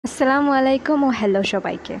আসসালামু আলাইকুম ও হ্যালো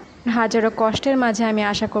সবাইকে। হাজারো কষ্টের মাঝে আমি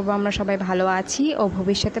আশা করব আমরা সবাই ভালো আছি ও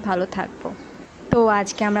ভবিষ্যতে ভালো থাকব। তো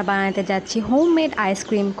আজকে আমরা বানাতে যাচ্ছি হোমমেড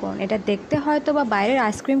আইসক্রিম কোন। এটা দেখতে হয়তো বা বাইরের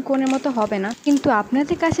আইসক্রিম কোনের মতো হবে না, কিন্তু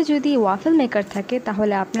আপনাদের কাছে যদি ওয়াফল মেকার থাকে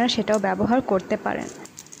তাহলে আপনারা সেটাও ব্যবহার করতে পারেন।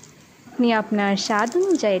 আপনি আপনার স্বাদ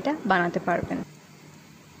অনুযায়ী এটা বানাতে পারবেন।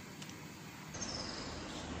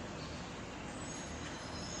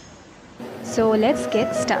 So let's get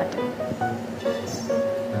started.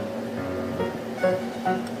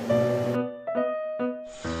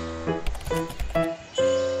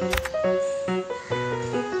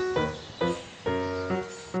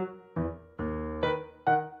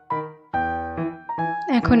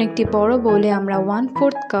 এখন একটি বড় বোলে আমরা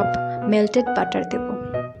 1/4 কাপ মেল্টেড বাটার দেব।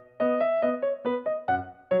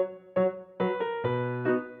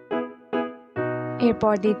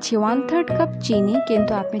 এরপর দিচ্ছি 1/3 কাপ চিনি,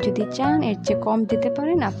 কিন্তু আপনি যদি চান এর চেয়ে কম দিতে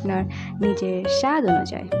পারেন আপনার নিজের স্বাদ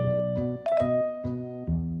অনুযায়ী।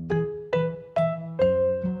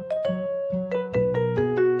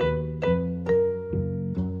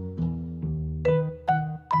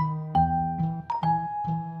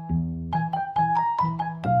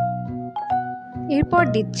 এরপর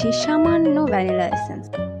দিচ্ছি সামান্য ভ্যানিলা এসেন্স।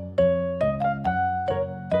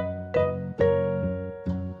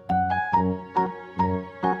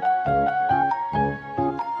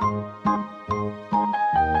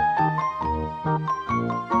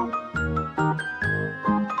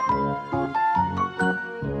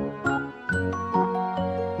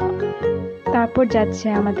 তারপর যাচ্ছে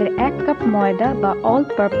আমাদের 1 কাপ ময়দা বা অল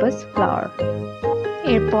পারপাস ফ্লাওয়ার।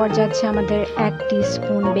 এরপর যাচ্ছে আমাদের 1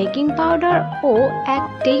 টিস্পুন বেকিং পাউডার ও 1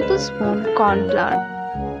 টেবিল স্পুন কর্নফ্লাওয়ার।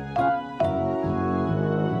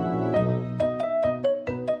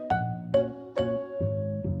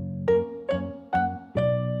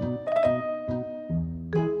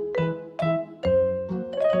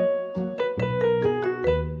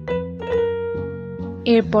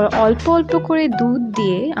 এরপর অল্প অল্প করে দুধ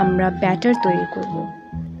দিয়ে আমরা ব্যাটার তৈরি করব।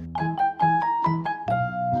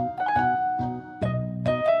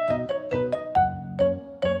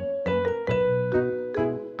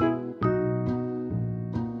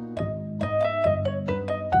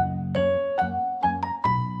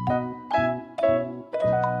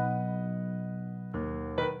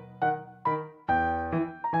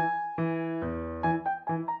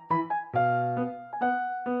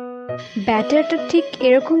 ব্যাটারটা ঠিক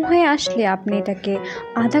এরকম হয়ে আসলে আপনি এটাকে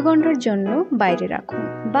আধা ঘন্টার জন্য বাইরে রাখুন,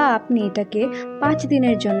 বা আপনি এটাকে 5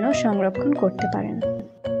 দিনের জন্য সংরক্ষণ করতে পারেন।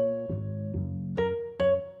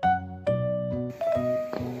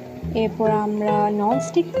 এরপর আমরা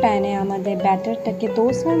ননস্টিক প্যানে আমাদের ব্যাটারটাকে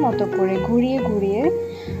দোসার মতো করে ঘুরিয়ে ঘুরিয়ে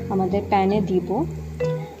আমাদের প্যানে দিব।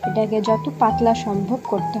 এটাকে যত পাতলা সম্ভব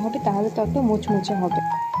করতে হবে, তাহলে তত মুচমুচে হবে।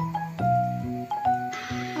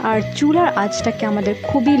 আর চুলার আঁচটাকে আমাদের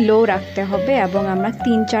খুবই লো রাখতে হবে এবং আমরা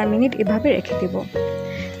 3-4 মিনিট এভাবে রেখে দেব।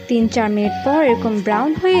 3-4 মিনিট পর এরকম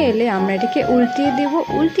ব্রাউন হয়ে এলে আমরা এটাকে উল্টিয়ে দেব।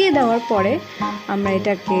 উল্টিয়ে দেওয়ার পরে আমরা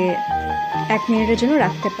এটাকে 1 মিনিটের জন্য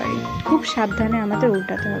রাখতে পারি। খুব সাবধানে আমাদের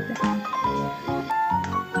উল্টাতে হবে।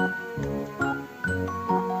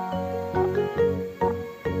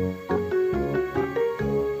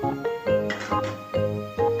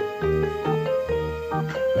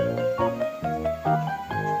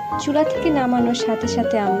 চুলা থেকে নামানোর সাথে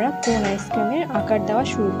সাথে আমরা কোন আইসক্রিমের আকার দেওয়া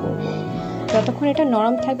শুরু করব। যতক্ষণ এটা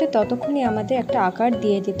নরম থাকবে ততক্ষণই আমাদের একটা আকার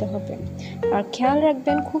দিয়ে দিতে হবে। আর খেয়াল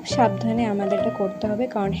রাখবেন, খুব সাবধানে আমাদের এটা করতে হবে,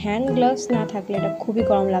 কারণ হ্যান্ড গ্লাভস না থাকলে এটা খুবই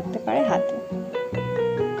গরম লাগতে পারে হাতে।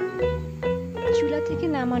 চুলা থেকে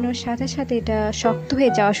নামানোর সাথে সাথে এটা শক্ত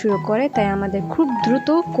হয়ে যাওয়া শুরু করে, তাই আমাদের খুব দ্রুত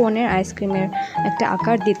কোনের আইসক্রিমের একটা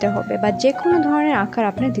আকার দিতে হবে, বা যে কোনো ধরনের আকার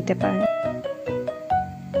আপনি দিতে পারেন।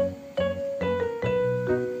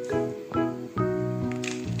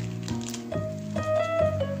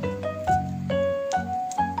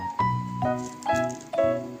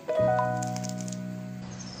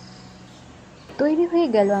 তৈরি হয়ে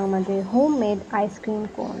গেল আমাদের হোমমেড আইসক্রিম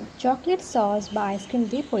কোন। চকলেট সস বা আইসক্রিম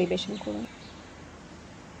দিয়ে পরিবেশন করুন।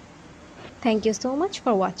 Thank you so much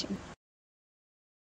for watching.